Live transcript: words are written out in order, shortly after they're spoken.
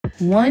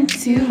1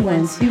 2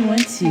 1 2 1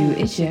 2.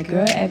 It's your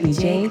girl Abby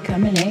J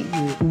coming at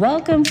you.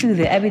 Welcome to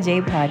the Abby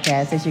J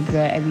podcast. It's your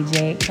girl Abby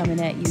J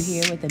coming at you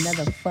here with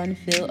another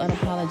fun-filled,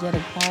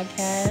 unapologetic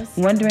podcast.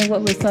 Wondering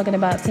what we're talking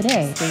about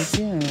today? Stay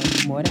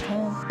tuned. More to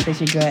come. It's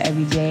your girl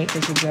Abby J.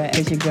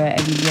 It's your girl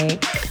Abby J.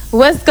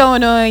 What's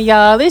going on,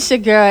 y'all? It's your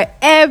girl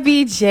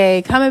Abby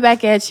J coming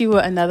back at you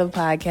with another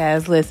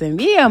podcast. Listen,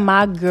 me and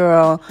my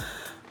girl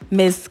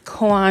Miss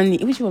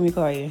Kwani. What you want me to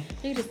call you?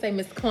 You just say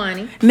Miss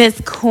Kwani.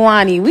 Miss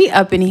Kwani. We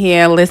up in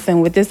here,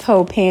 listen, with this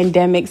whole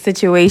pandemic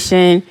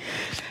situation.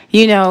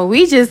 You know,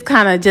 we just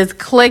kind of just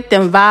clicked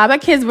and vibe. Our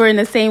kids were in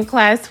the same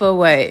class for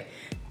what?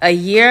 A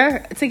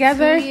year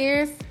together? 2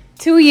 years.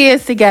 2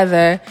 years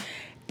together.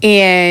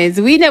 And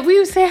we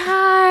would say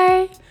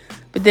hi.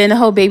 But then the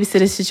whole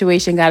babysitter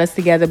situation got us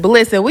together. But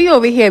listen, we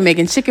over here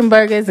making chicken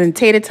burgers and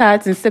tater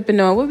tots and sipping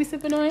on. What we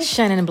sipping on?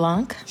 Chenin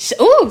Blanc.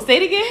 Ooh, say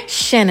it again.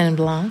 Chenin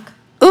Blanc.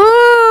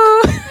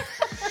 Ooh.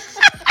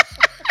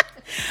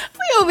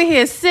 We over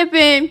here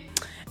sipping.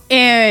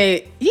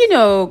 And, you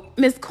know,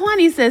 Miss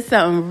Kwani said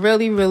something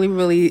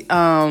really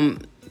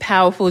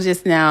powerful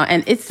just now.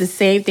 And it's the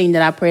same thing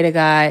that I pray to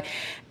God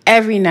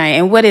every night.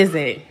 And what is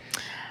it?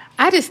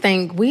 I just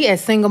think we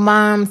as single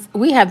moms,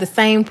 we have the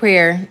same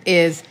prayer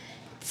is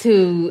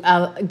to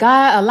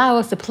God allow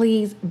us to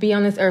please be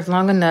on this earth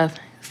long enough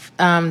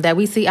that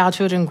we see our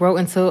children grow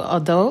into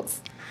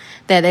adults,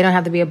 that they don't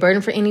have to be a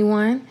burden for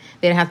anyone.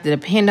 They don't have to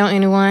depend on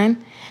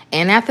anyone.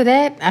 And after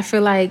that, I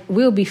feel like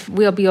we'll be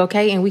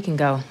okay and we can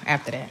go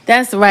after that.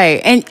 That's right.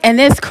 And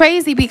it's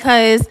crazy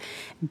because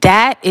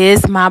that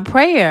is my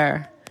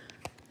prayer.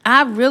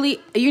 I really,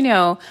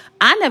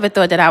 I never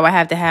thought that I would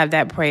have to have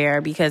that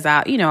prayer because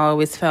I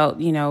always felt,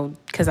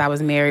 because I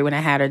was married when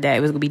I had her, that it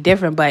was going to be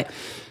different. But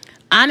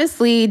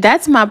honestly,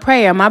 that's my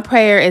prayer. My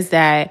prayer is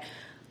that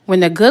when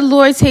the good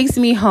Lord takes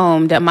me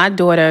home, that my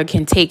daughter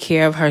can take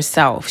care of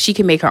herself. She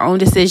can make her own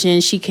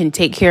decisions. She can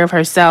take care of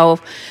herself.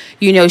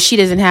 She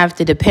doesn't have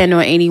to depend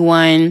on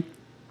anyone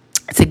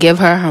to give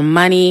her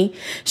money.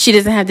 She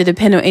doesn't have to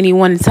depend on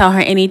anyone to tell her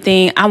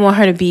anything. I want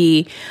her to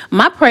be,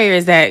 my prayer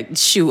is that,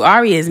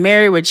 Ari is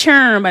married with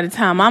churn by the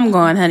time I'm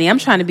gone, honey. I'm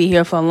trying to be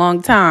here for a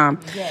long time.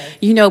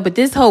 Yes. But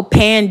this whole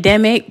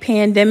pandemic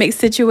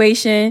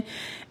situation,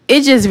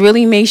 it just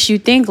really makes you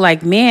think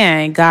like,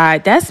 man,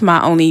 God, that's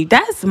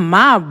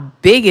my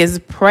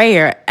biggest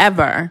prayer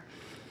ever.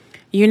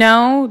 You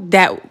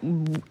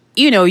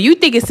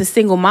think it's a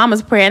single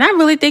mama's prayer, and I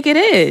really think it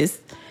is.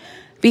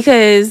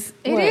 Because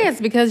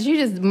because you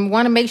just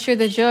want to make sure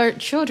that your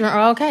children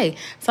are okay.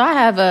 So I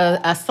have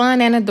a son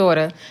and a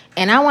daughter,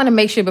 and I want to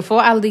make sure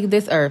before I leave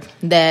this earth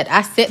that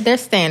I set their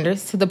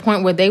standards to the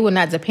point where they will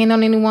not depend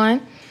on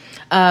anyone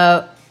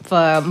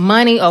for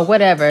money or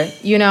whatever.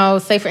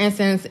 Say for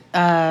instance,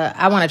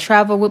 I want to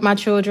travel with my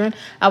children.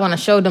 I want to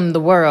show them the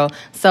world.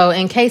 So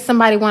in case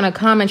somebody want to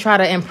come and try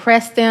to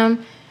impress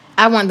them,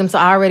 I want them to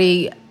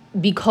already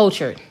be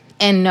cultured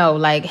and know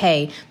like,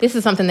 hey, this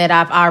is something that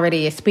I've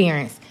already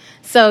experienced.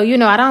 So,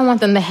 I don't want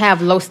them to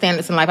have low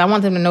standards in life. I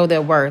want them to know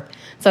their worth.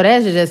 So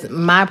that's just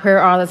my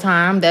prayer all the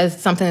time.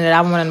 That's something that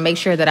I want to make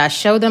sure that I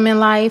show them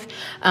in life.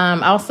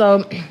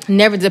 Also,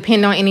 never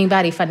depend on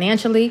anybody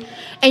financially.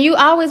 And you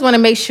always want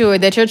to make sure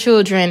that your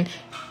children,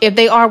 if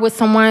they are with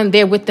someone,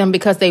 they're with them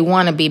because they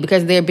want to be,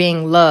 because they're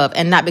being loved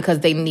and not because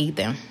they need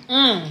them.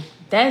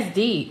 That's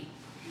deep.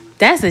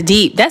 That's a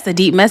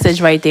deep message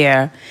right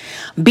there.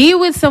 Be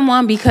with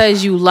someone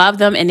because you love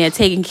them and they're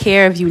taking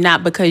care of you,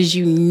 not because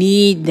you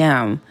need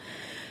them.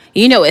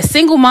 As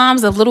single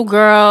moms of little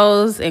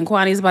girls, and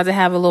Kwani's about to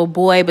have a little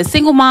boy, but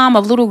single mom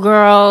of little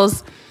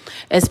girls,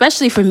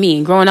 especially for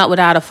me, growing up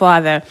without a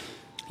father,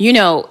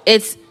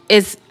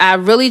 I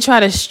really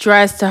try to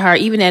stress to her,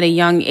 even at a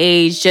young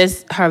age,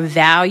 just her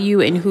value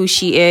and who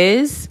she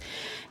is,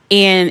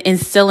 and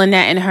instilling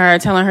that in her,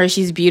 telling her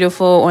she's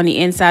beautiful on the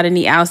inside and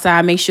the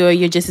outside. Make sure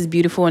you're just as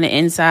beautiful on the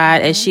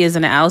inside as she is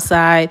on the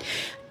outside.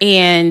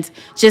 And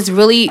just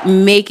really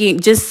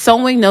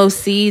sowing those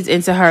seeds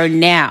into her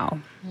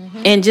now.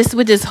 And just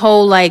with this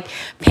whole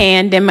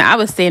pandemic, I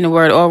was saying the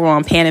word all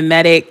wrong,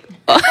 pandemic.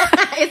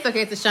 It's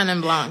okay, it's a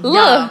Chenin Blanc.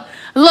 Look,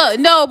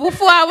 no,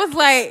 before I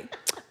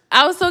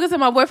was talking to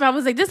my boyfriend, I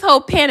was like, this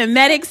whole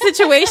pandemic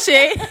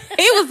situation.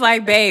 He was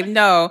like, babe,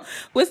 no.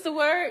 What's the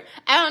word?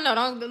 I don't know,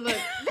 don't look.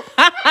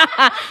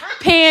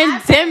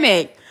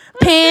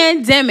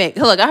 Pandemic.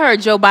 Look, I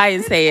heard Joe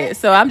Biden say it,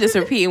 so I'm just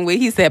repeating what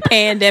he said,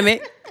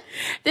 pandemic.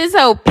 This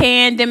whole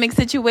pandemic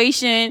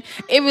situation,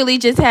 it really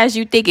just has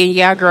you thinking,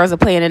 yeah, our girls are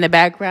playing in the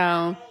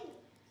background.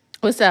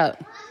 What's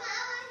up?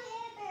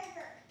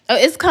 Oh,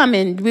 it's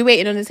coming. We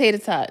waiting on the tater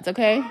tots,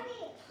 okay?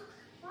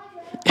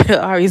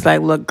 Ari's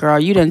like, look, girl,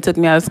 you done took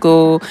me out of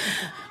school,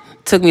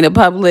 took me to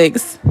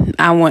Publix.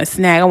 I want a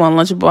snack, I want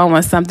Lunchable, I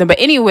want something. But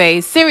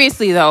anyway,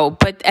 seriously though,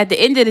 but at the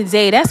end of the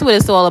day, that's what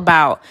it's all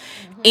about.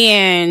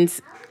 And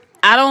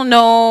I don't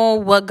know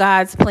what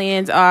God's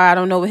plans are. I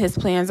don't know what his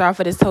plans are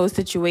for this whole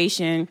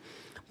situation.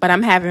 But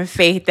I'm having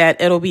faith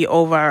that it'll be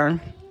over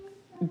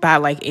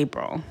by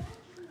April.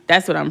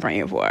 That's what I'm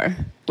praying for.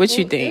 What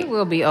you It think?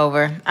 will be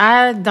over.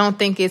 I don't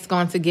think it's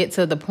going to get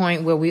to the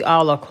point where we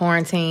all are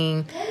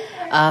quarantined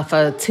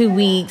for 2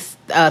 weeks,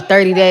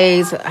 30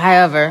 days,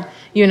 however,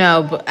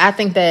 but I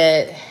think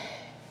that,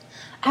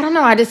 I don't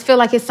know, I just feel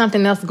like it's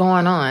something else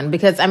going on.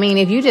 Because, I mean,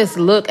 if you just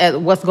look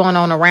at what's going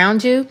on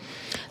around you,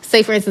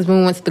 say, for instance, when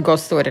we went to the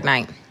grocery store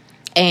tonight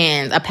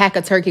and a pack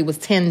of turkey was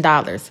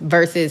 $10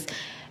 versus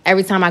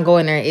every time I go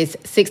in there, it's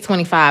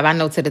 $6.25. I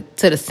know to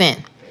the cent.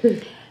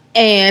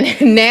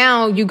 And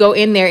now you go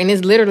in there and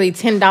it's literally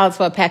 $10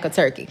 for a pack of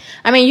turkey.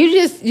 I mean,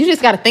 you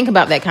just got to think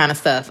about that kind of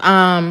stuff.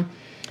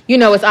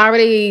 It's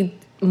already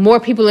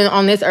more people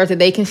on this earth that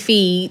they can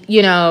feed.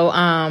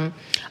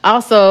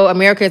 Also,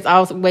 America is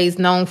always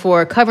known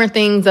for covering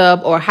things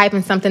up or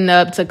hyping something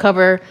up to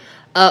cover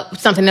up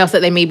something else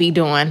that they may be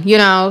doing.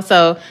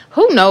 So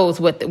who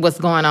knows what's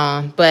going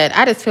on? But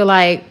I just feel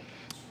like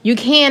you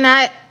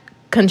cannot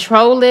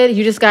control it.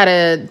 You just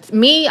gotta.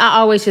 I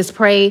always just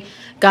pray,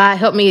 God,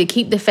 help me to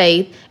keep the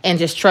faith and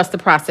just trust the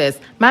process.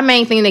 My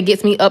main thing that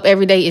gets me up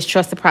every day is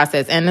trust the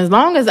process. And as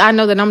long as I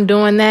know that I'm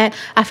doing that,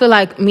 I feel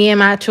like me and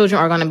my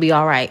children are going to be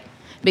all right.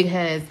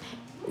 Because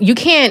you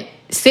can't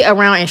sit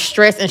around and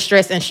stress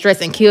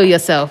and kill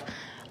yourself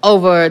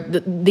over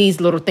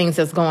these little things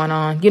that's going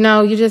on.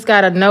 You just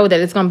got to know that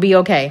it's going to be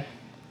okay.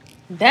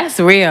 That's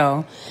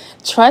real.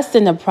 Trust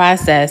in the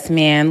process,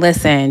 man.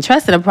 Listen,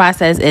 trust in the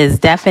process is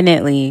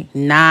definitely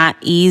not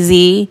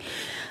easy.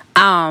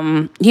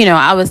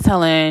 I was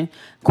telling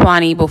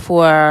Kwani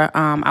before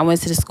I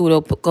went to the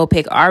school to go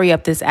pick Ari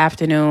up this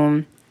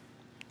afternoon.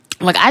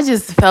 Like, I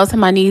just fell to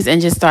my knees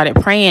and just started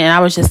praying, and I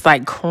was just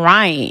like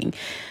crying,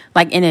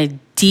 like in a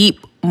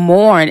deep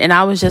mourn. And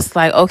I was just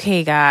like,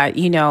 okay, God,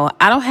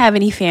 I don't have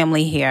any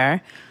family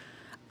here.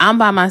 I'm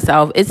by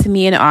myself. It's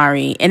me and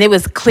Ari. And it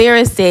was clear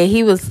as day.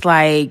 He was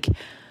like,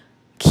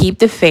 keep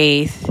the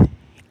faith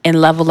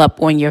and level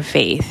up on your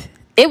faith.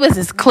 It was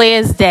as clear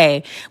as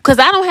day, because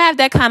I don't have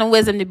that kind of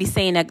wisdom to be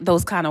saying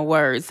those kind of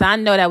words. So I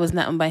know that was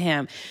nothing but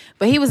him.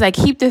 But he was like,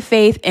 keep the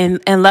faith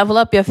and level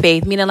up your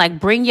faith, meaning like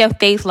bring your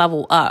faith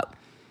level up.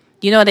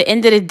 At the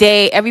end of the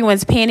day,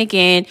 everyone's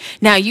panicking.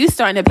 Now you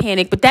starting to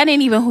panic, but that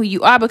ain't even who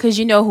you are, because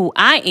you know who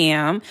I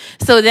am.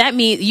 So that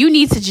means you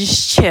need to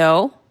just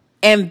chill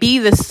and be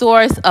the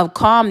source of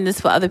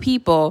calmness for other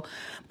people.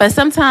 But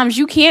sometimes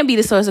you can't be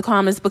the source of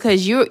calmness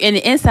because you're in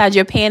the inside,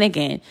 you're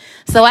panicking.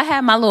 So I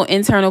had my little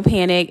internal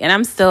panic, and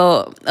I'm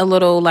still a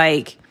little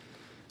like,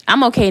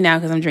 I'm okay now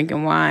because I'm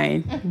drinking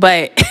wine.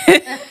 But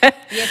yeah,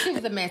 she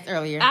was a mess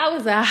earlier. I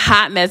was a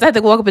hot mess. I had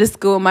to walk up to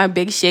school with my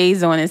big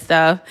shades on and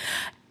stuff.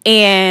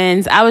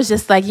 And I was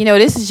just like,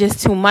 this is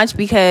just too much,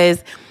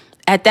 because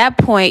at that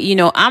point,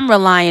 I'm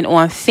relying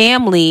on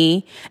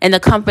family and the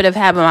comfort of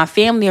having my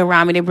family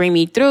around me to bring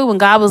me through.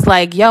 And God was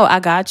like, yo, I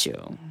got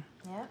you.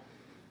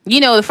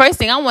 The first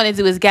thing I want to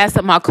do is gas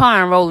up my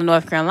car and roll to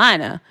North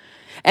Carolina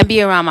and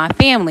be around my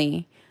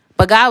family.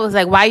 But God was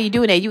like, why are you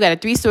doing that? You got a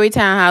 3-story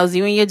townhouse,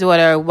 you and your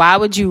daughter. Why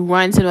would you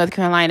run to North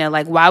Carolina?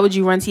 Like, why would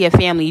you run to your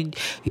family?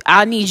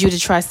 I need you to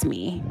trust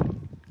me.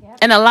 Yep.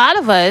 And a lot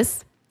of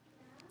us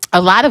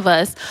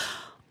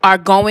are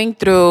going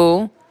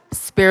through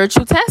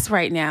spiritual tests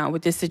right now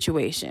with this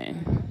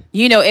situation.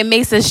 It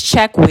makes us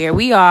check where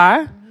we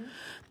are.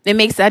 I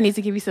need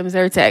to give you some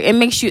Zyrtec.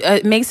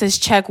 It makes us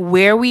check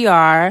where we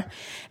are,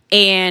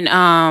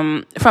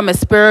 and from a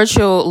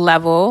spiritual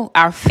level,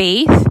 our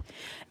faith,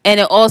 and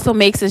it also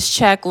makes us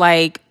check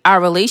like our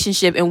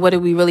relationship and what are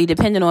we really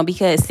dependent on.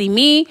 Because see,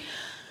 me,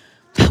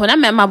 when I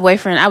met my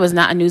boyfriend, I was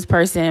not a news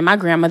person. My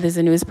grandmother's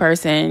a news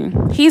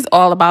person. He's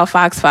all about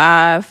Fox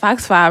 5.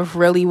 Fox 5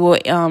 really will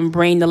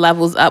bring the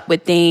levels up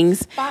with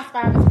things. Fox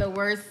 5 is the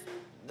worst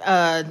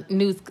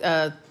news.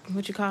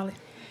 What you call it?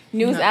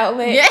 News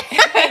outlet. Yeah.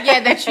 Yeah,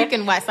 that you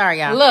can watch. Sorry,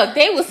 y'all. Look,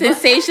 they will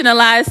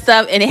sensationalize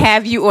stuff and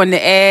have you on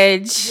the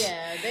edge.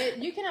 Yeah,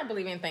 you cannot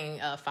believe anything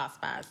Fox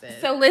 5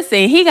 says. So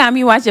listen, he got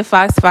me watching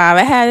Fox 5.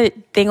 I had a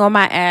thing on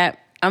my app.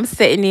 I'm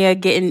sitting there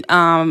getting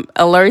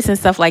alerts and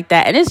stuff like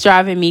that, and it's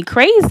driving me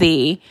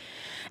crazy.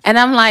 And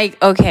I'm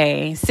like,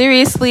 okay,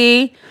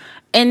 seriously?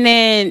 And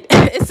then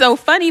it's so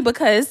funny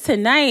because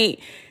tonight,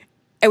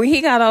 when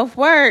he got off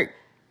work,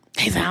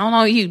 he's like, I don't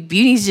know, you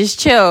need to just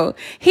chill.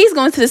 He's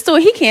going to the store.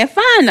 He can't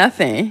find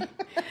nothing.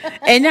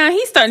 And now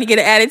he's starting to get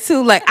an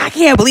attitude like, I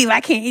can't believe I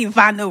can't even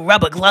find no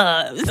rubber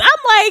gloves.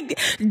 I'm like,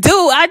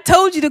 dude, I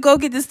told you to go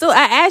get the store.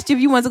 I asked you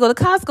if you wanted to go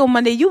to Costco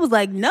Monday. You was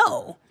like,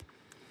 no.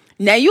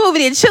 Now you over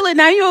there chilling.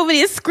 Now you over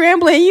there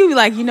scrambling. You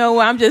like, you know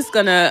what? I'm just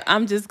gonna,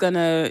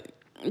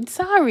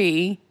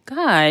 sorry.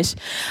 Gosh,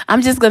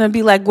 I'm just going to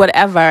be like,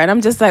 whatever. And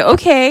I'm just like,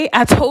 okay,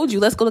 I told you,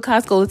 let's go to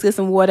Costco. Let's get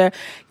some water,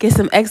 get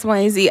some X, Y,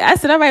 and Z. I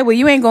said, all right, well,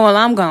 you ain't going,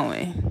 I'm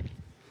going.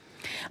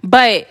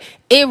 But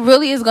it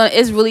really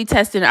it's really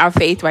testing our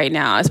faith right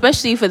now,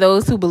 especially for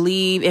those who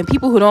believe and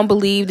people who don't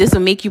believe. This will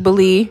make you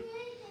believe.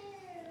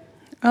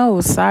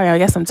 Oh, sorry. I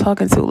guess I'm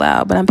talking too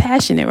loud, but I'm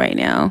passionate right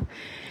now.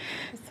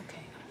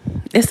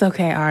 It's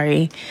okay,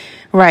 Ari.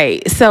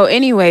 Right. So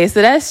anyway,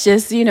 so that's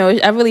just,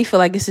 I really feel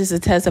like it's just a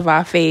test of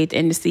our faith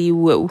and to see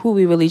who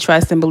we really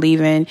trust and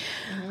believe in.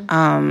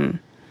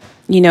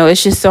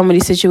 It's just so many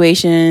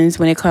situations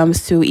when it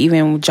comes to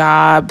even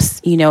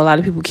jobs. A lot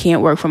of people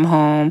can't work from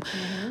home.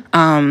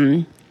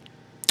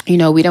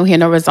 We don't hear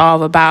no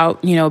resolve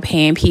about,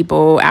 paying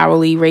people,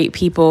 hourly rate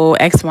people,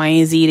 X, Y,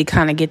 and Z to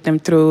kind of get them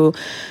through,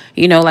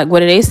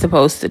 what are they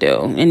supposed to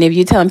do? And if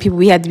you're telling people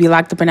we have to be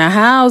locked up in our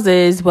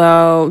houses,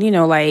 well,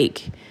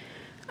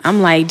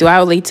 I'm like, do I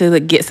relate to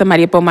get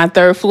somebody up on my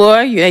third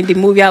floor? You think they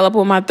move y'all up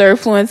on my third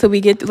floor until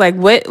we get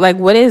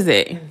what is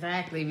it?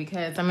 Exactly,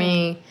 because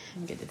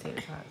get the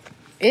tater tot.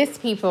 It's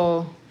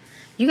people.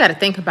 You got to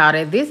think about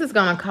it. This is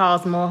going to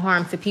cause more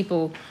harm to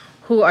people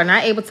who are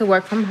not able to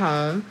work from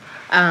home.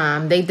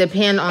 They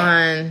depend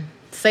on,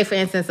 say, for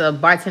instance, a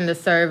bartender,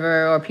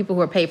 server, or people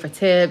who are paid for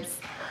tips.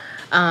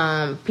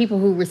 People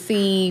who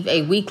receive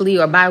a weekly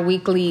or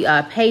bi-weekly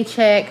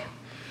paycheck,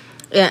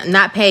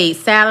 not paid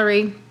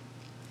salary.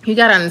 You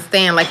got to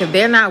understand, like, if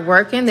they're not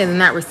working, then they're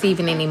not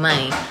receiving any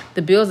money.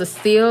 The bills are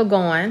still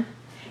going.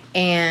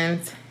 And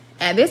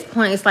at this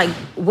point, it's like,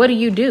 what do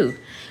you do?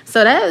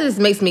 So that just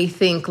makes me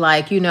think,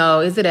 like,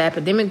 is it an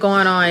epidemic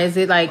going on? Is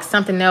it, like,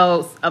 something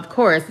else, of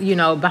course,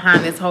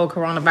 behind this whole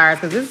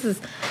coronavirus?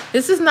 Because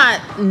this is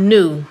not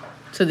new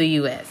to the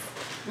U.S.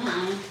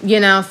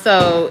 Mm-hmm.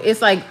 So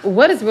it's like,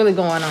 what is really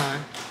going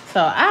on?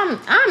 So I'm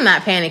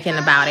not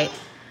panicking about it.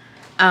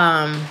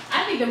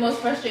 I think the most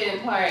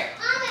frustrating part...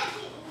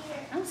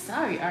 I'm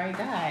sorry, Ari,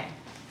 God.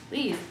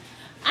 Please.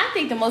 I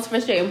think the most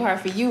frustrating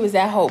part for you is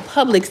that whole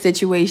Publix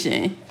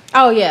situation.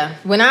 Oh, yeah.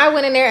 When I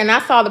went in there and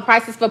I saw the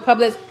prices for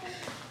Publix,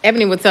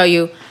 Ebony will tell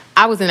you,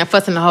 I was in there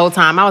fussing the whole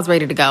time. I was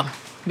ready to go.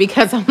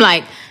 Because I'm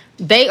like,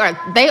 they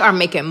are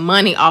making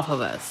money off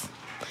of us.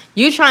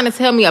 You trying to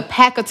tell me a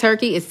pack of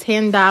turkey is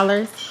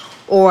 $10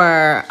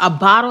 or a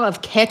bottle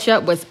of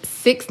ketchup was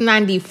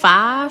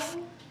 $6.95?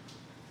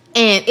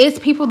 And it's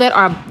people that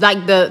are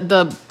like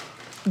the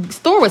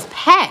store was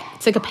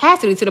packed to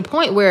capacity to the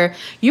point where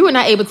you were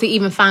not able to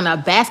even find a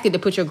basket to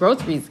put your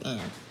groceries in.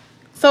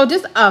 So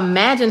just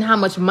imagine how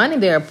much money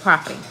they're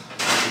profiting.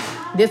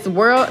 This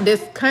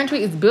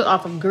country is built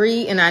off of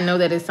greed, and I know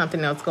that it's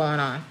something else going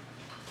on.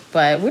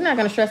 But we're not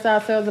going to stress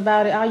ourselves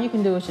about it. All you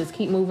can do is just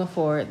keep moving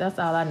forward. That's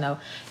all I know.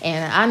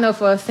 And I know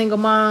for single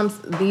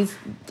moms,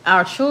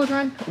 our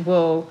children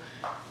will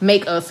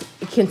make us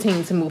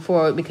continue to move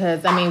forward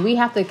because, we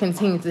have to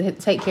continue to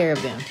take care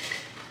of them.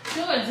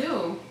 Sure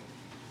do.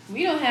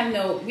 We don't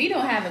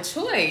have a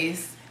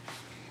choice.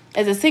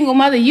 As a single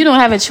mother, you don't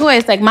have a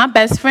choice. Like my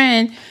best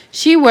friend,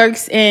 she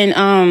works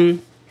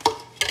in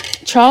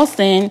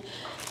Charleston,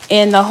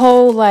 and this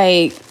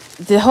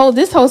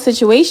whole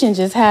situation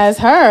just has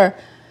her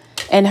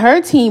and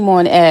her team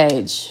on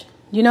edge.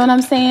 You know what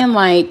I'm saying?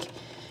 Like,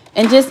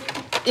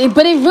 but it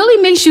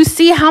really makes you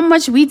see how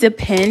much we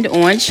depend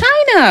on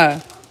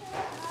China.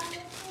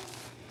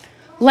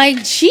 Like,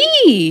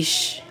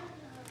 sheesh.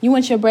 You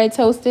want your bread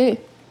toasted?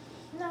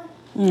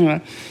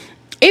 No.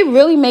 It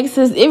really makes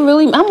us,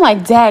 I'm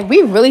like, Dad,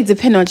 we really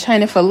depend on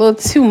China for a little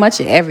too much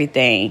of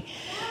everything.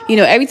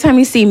 Every time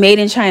you see made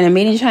in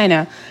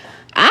China,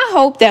 I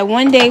hope that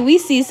one day we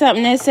see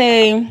something that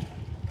say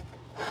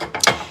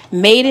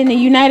made in the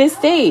United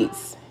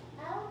States.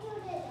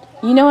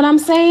 You know what I'm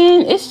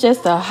saying? It's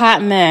just a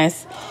hot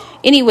mess.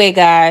 Anyway,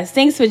 guys,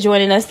 thanks for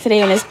joining us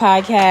today on this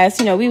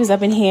podcast. We was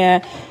up in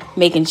here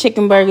making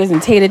chicken burgers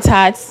and tater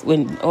tots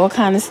with all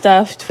kind of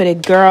stuff for the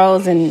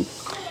girls and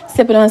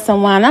sipping on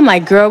some wine. I'm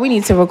like, girl, we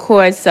need to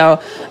record. So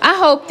I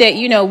hope that,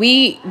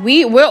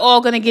 we're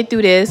all going to get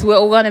through this. We're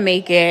all going to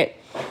make it.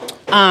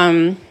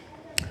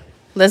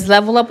 Let's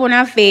level up on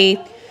our faith,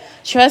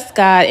 trust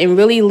God, and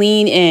really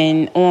lean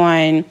in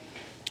on,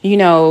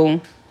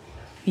 your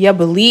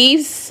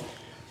beliefs,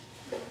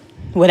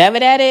 whatever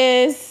that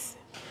is.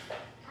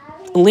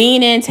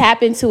 Lean in,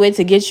 tap into it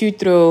to get you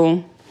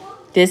through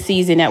this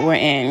season that we're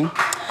in.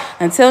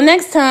 Until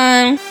next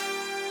time.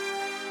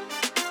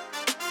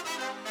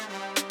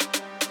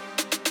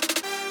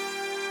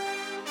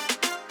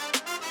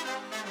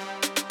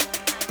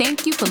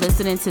 Thank you for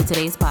listening to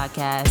today's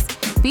podcast.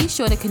 Be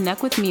sure to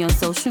connect with me on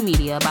social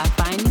media by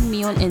finding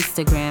me on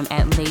Instagram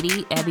at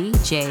Lady Ebby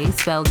J,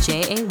 spelled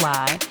Jay,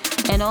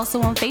 and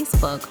also on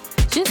Facebook.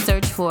 Just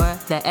search for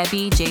The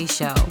Ebby J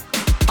Show.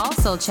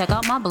 Also, check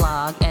out my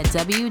blog at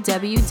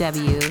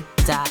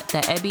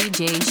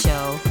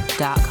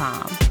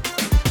www.theebbyjshow.com.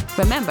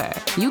 Remember,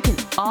 you can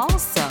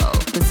also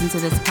listen to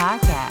this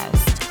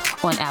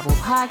podcast on Apple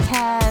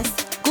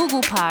Podcasts,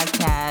 Google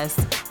Podcasts,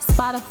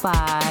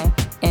 Spotify,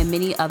 and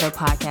many other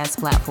podcast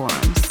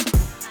platforms.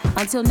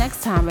 Until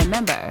next time,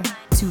 remember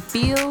to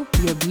feel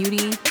your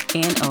beauty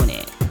and own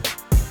it.